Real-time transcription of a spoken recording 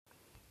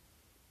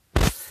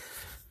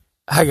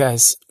Hi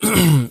guys,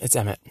 it's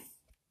Emmett.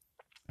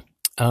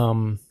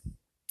 Um,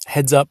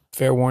 Heads up,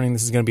 fair warning,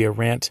 this is going to be a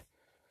rant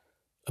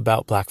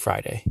about Black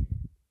Friday.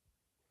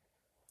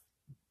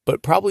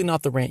 But probably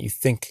not the rant you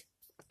think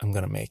I'm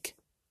going to make.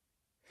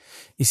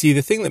 You see,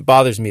 the thing that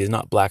bothers me is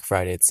not Black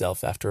Friday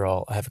itself. After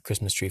all, I have a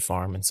Christmas tree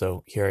farm, and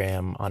so here I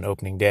am on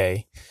opening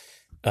day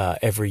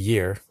every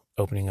year,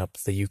 opening up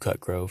the U-Cut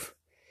Grove.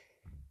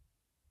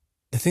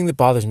 The thing that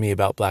bothers me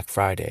about Black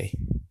Friday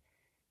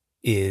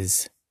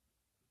is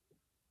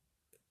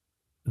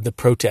the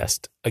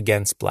protest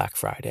against Black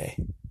Friday.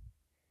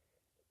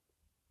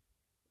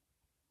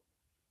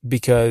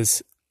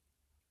 Because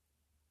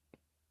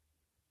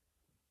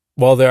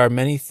while there are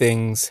many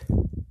things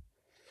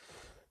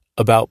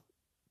about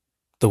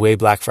the way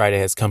Black Friday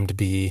has come to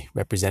be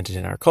represented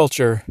in our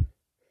culture,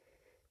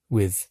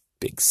 with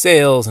big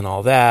sales and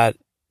all that,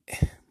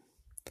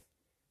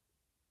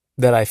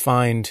 that I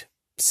find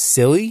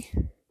silly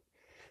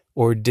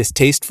or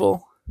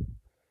distasteful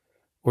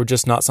or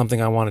just not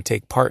something I want to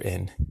take part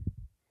in.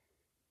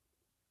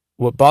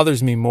 What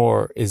bothers me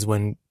more is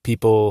when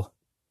people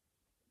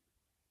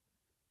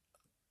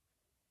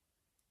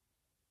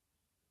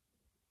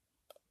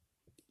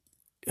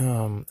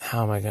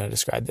how am I going to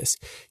describe this?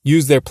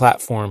 Use their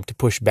platform to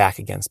push back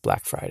against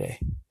Black Friday,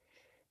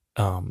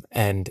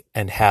 and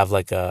have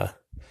like a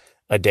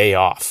day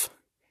off.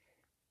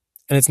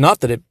 And it's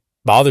not that it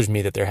bothers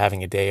me that they're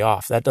having a day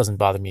off. That doesn't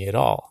bother me at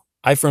all.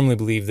 I firmly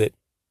believe that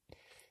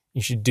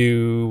you should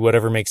do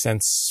whatever makes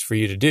sense for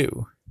you to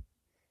do.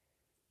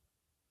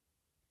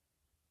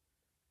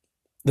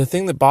 The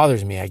thing that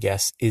bothers me, I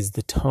guess, is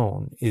the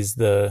tone, is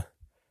the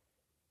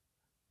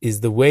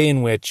way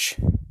in which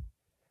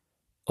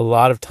a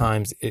lot of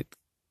times it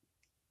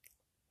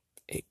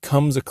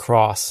comes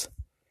across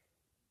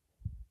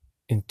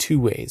in two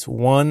ways.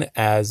 One,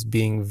 as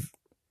being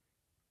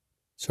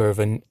sort of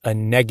a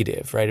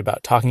negative, right?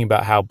 About talking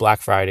about how Black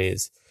Friday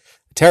is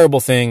a terrible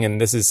thing and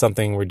this is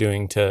something we're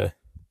doing to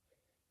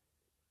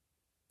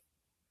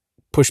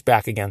push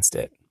back against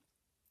it.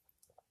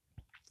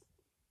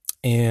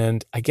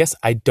 And I guess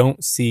I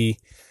don't see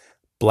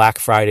Black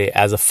Friday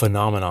as a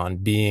phenomenon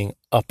being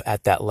up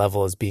at that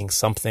level as being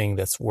something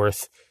that's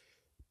worth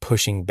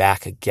pushing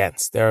back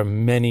against. There are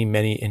many,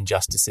 many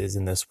injustices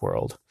in this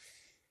world.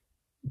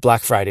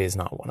 Black Friday is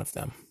not one of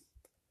them.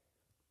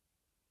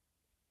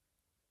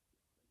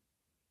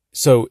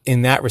 So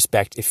in that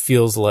respect, it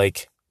feels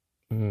like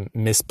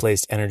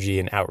misplaced energy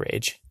and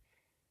outrage.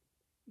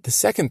 The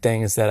second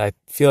thing is that I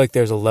feel like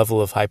there's a level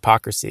of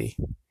hypocrisy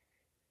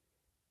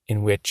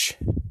in which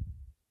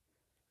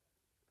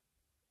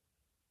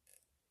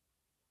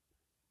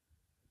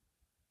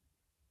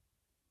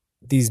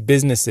these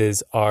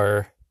businesses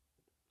are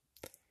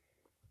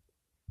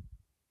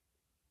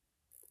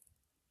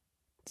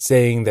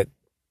saying that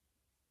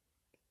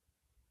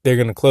they're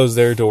going to close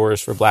their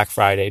doors for Black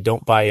Friday.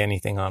 Don't buy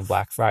anything on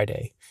Black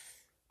Friday.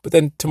 But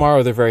then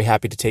tomorrow they're very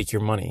happy to take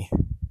your money.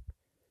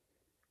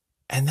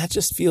 And that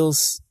just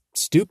feels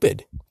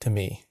stupid to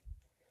me.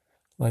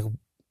 Like,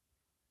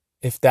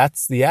 if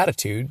that's the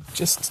attitude,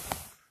 just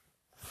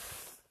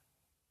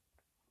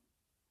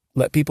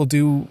let people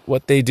do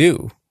what they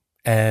do.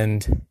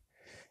 And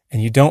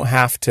you don't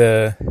have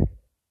to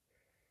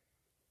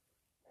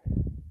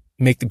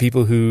make the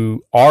people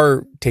who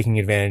are taking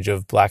advantage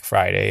of Black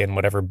Friday and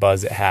whatever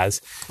buzz it has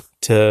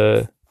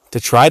to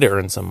try to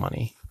earn some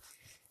money.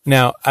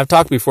 Now, I've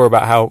talked before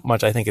about how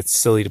much I think it's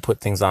silly to put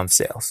things on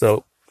sale.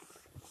 So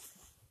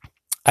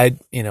I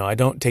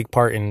don't take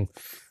part in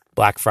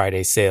Black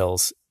Friday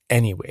sales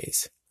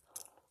anyways.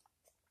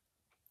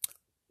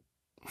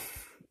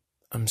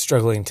 I'm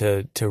struggling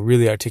to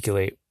really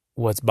articulate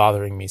what's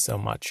bothering me so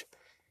much.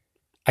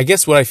 I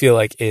guess what I feel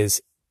like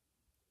is,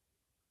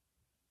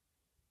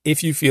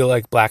 if you feel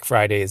like Black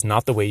Friday is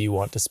not the way you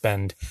want to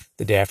spend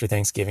the day after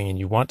Thanksgiving and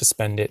you want to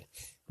spend it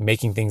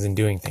making things and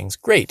doing things,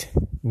 great.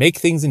 Make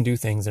things and do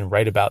things and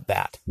write about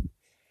that.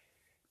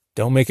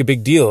 Don't make a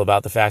big deal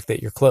about the fact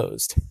that you're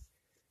closed.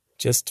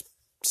 Just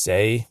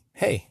say,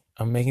 hey,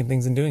 I'm making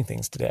things and doing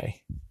things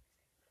today.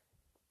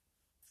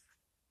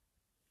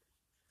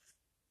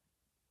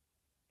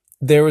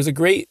 There was a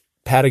great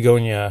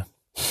Patagonia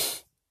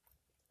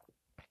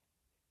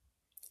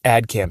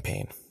ad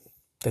campaign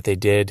that they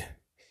did,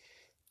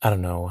 I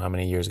don't know how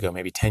many years ago,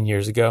 maybe 10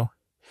 years ago,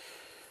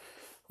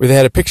 where they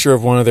had a picture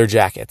of one of their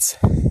jackets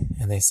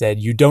and they said,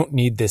 you don't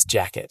need this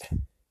jacket.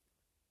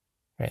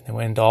 Right? And they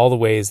went into all the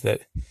ways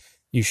that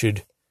you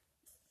should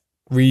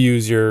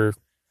reuse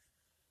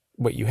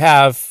what you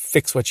have,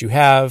 fix what you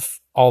have,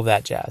 all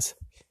that jazz.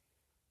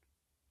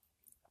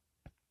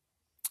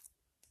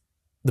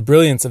 The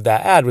brilliance of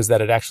that ad was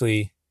that it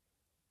actually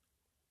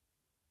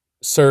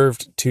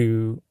served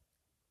to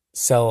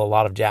sell a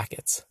lot of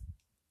jackets.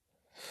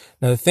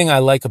 Now, the thing I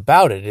like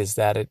about it is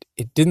that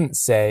it didn't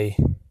say,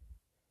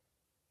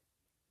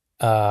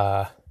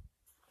 it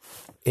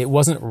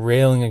wasn't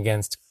railing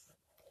against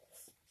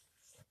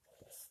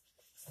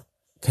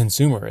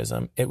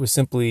consumerism. It was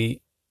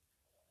simply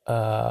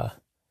a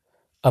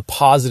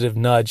positive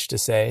nudge to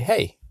say,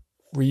 hey,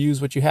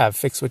 reuse what you have,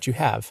 fix what you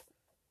have.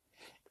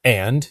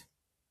 And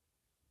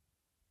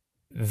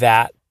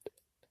that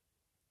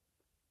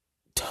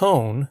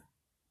tone,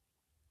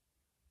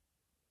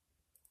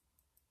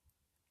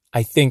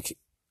 I think,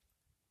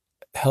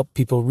 helped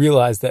people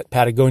realize that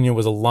Patagonia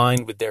was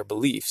aligned with their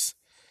beliefs.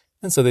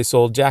 And so they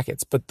sold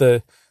jackets. But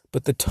the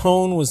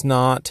tone was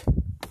not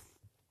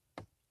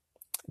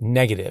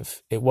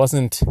negative. It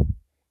wasn't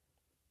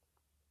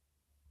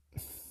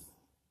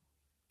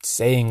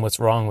saying what's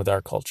wrong with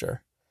our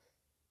culture.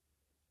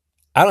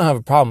 I don't have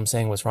a problem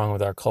saying what's wrong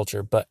with our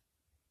culture, but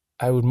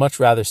I would much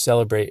rather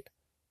celebrate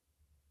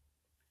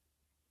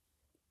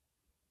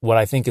what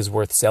I think is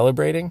worth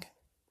celebrating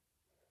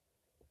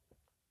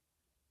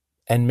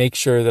and make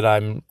sure that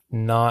I'm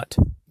not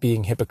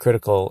being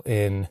hypocritical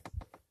in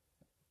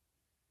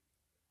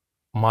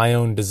my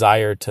own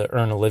desire to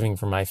earn a living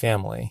for my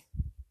family.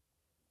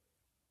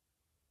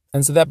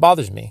 And so that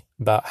bothers me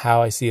about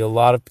how I see a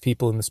lot of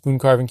people in the spoon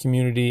carving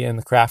community and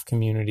the craft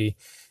community.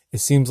 It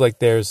seems like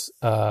there's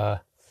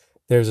a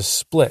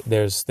split.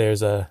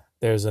 There's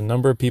a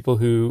number of people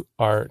who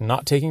are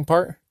not taking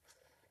part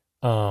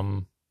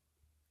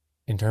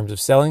in terms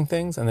of selling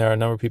things, and there are a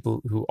number of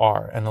people who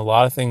are. And a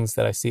lot of things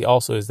that I see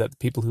also is that the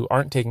people who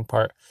aren't taking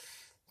part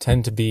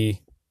tend to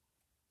be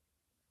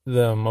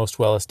the most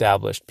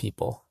well-established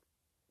people.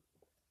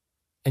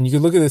 And you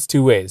could look at this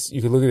two ways.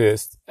 You could look at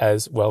this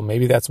as, well,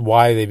 maybe that's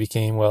why they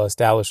became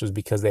well-established, was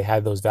because they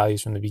had those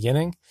values from the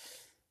beginning.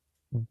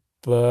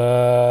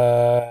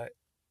 But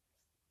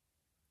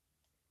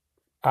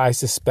I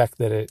suspect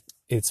that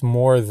it's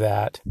more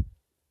that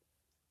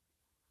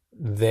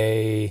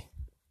they,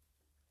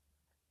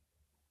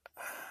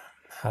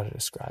 how to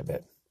describe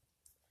it?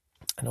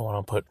 I don't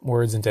want to put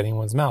words into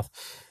anyone's mouth.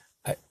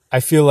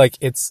 I feel like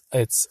it's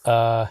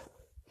a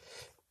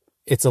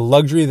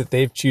luxury that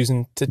they've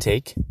chosen to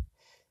take,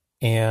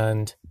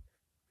 and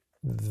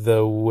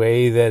the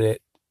way that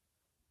it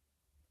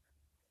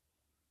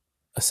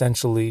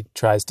essentially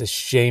tries to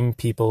shame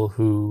people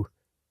who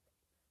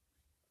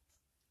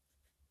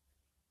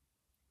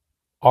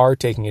are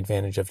taking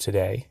advantage of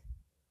today,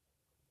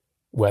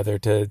 whether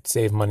to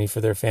save money for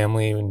their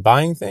family in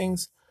buying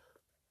things,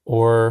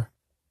 or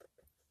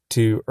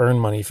to earn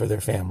money for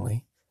their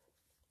family,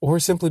 or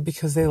simply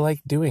because they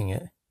like doing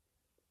it.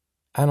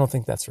 I don't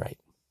think that's right.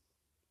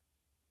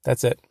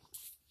 That's it.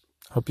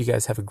 Hope you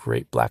guys have a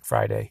great Black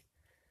Friday.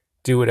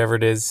 Do whatever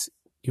it is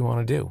you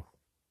want to do,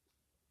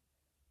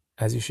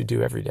 as you should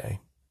do every day.